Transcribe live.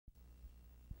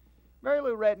Mary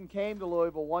Lou Retton came to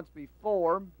Louisville once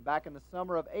before, back in the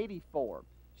summer of '84.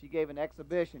 She gave an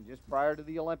exhibition just prior to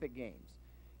the Olympic Games.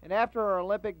 And after her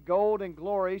Olympic gold and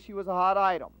glory, she was a hot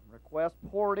item. Requests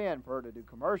poured in for her to do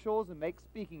commercials and make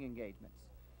speaking engagements.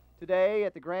 Today,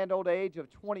 at the grand old age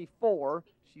of 24,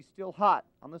 she's still hot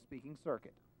on the speaking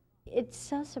circuit. It's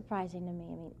so surprising to me.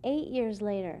 I mean, 8 years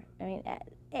later,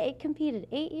 I competed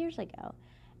 8 years ago,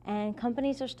 and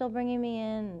companies are still bringing me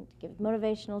in to give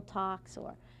motivational talks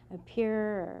or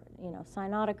appear or,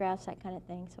 sign autographs, that kind of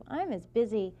thing. So I'm as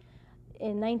busy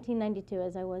in 1992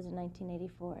 as I was in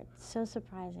 1984. It's so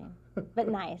surprising, but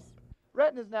nice.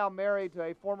 Retton is now married to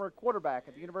a former quarterback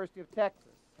at the University of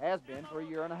Texas, has been for a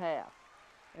year and a half.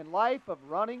 And life of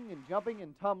running and jumping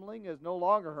and tumbling is no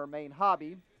longer her main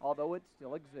hobby, although it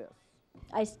still exists.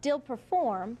 I still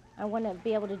perform. I want to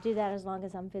be able to do that as long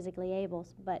as I'm physically able.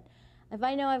 But if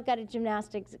I know I've got a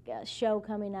gymnastics show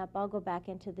coming up, I'll go back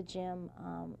into the gym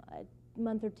a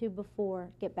month or two before,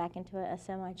 get back into a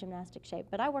semi-gymnastic shape.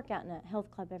 But I work out in a health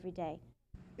club every day.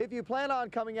 If you plan on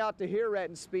coming out to hear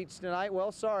Retton's speech tonight,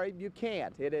 well, sorry, you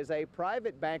can't. It is a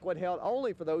private banquet held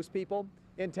only for those people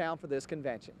in town for this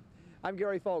convention. I'm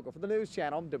Gary Fogle for the News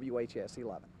Channel, WHS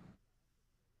 11.